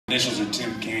initials are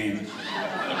Tim Cain.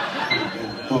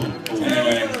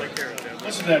 Anyway,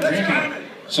 listen to that drinking.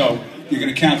 so you're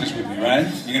going to count this with me, right?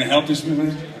 You're going to help this with me?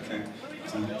 Okay.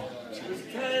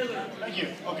 Thank you.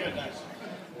 Okay, nice.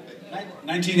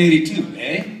 1982,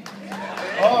 eh?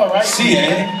 All right.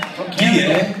 C-A, From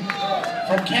Canada. D-A,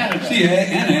 From Canada.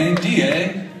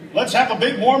 C-A-N-A-D-A. Let's have a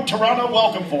big warm Toronto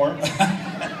welcome for him.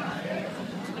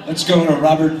 Let's go to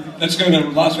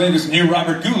Las Vegas and hear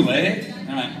Robert Gould, eh?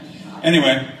 All right.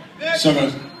 Anyway, so it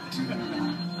goes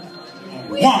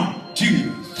 1,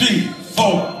 2, 3,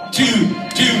 4, 2, 2, 2.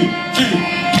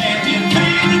 Can't you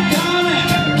feel it coming?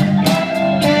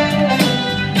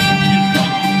 It's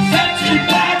gonna set you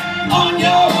back on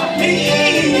your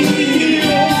heels. It's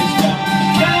gonna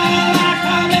shine like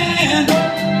a man,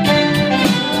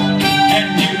 and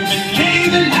you've been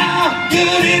leaving how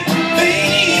good it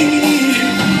feels.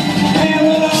 And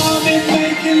we'll all be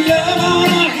making love on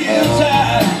a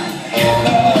hillside in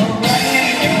the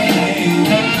rain.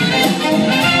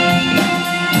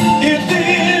 If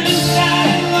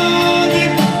inside love,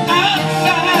 if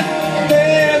outside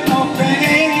there's no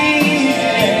pain.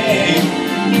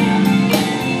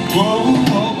 Whoa,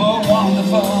 whoa, whoa,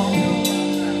 wonderful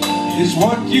is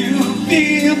what you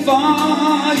feel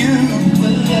for you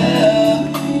love.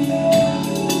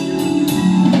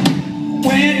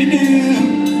 When you do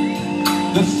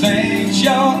the things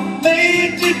you're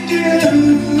made to do.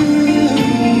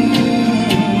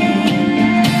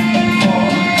 For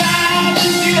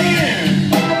 1,000 years,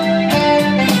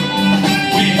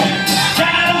 we have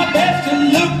tried our best to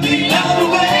look the other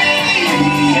way.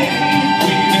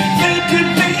 We've been built to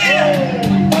feel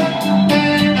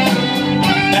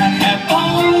that have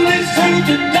only served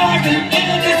to darken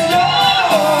every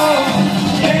soul.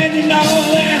 And you know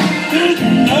that there's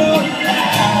no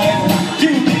lie to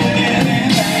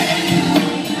anything.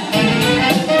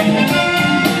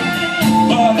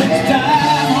 But it's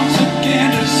time once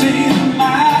again to see the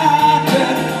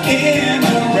mountain in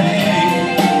the rain.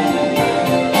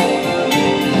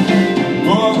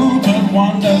 Oh, but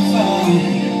wonderful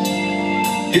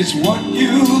is what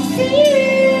you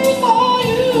feel for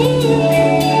you.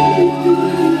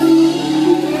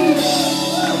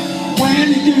 When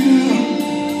you do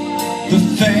the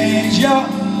things you're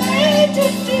made to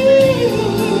do.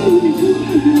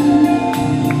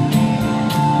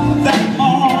 That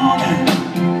morning,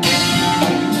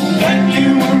 when you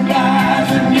arrive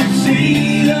and you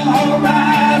see the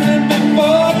horizon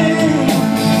before you.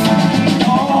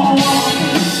 Oh,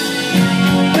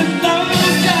 there's no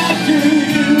time to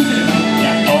use it.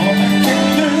 All that can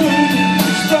lose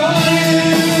is for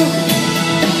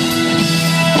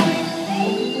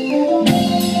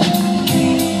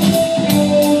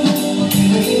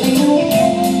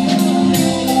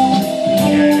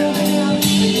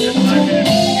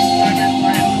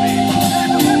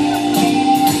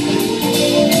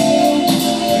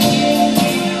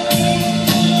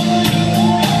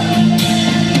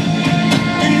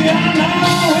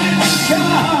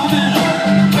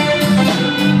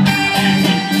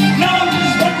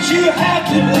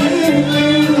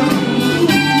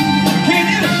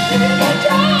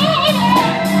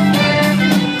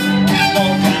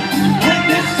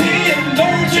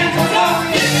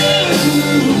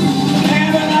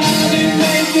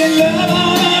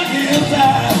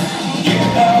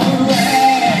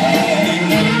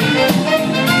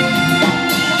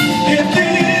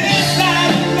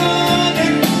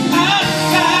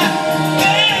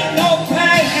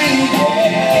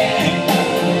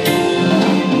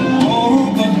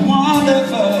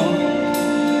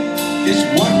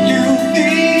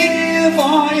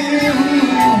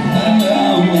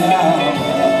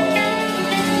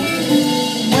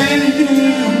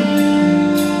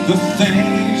the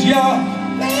things you're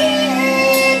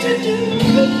made to do.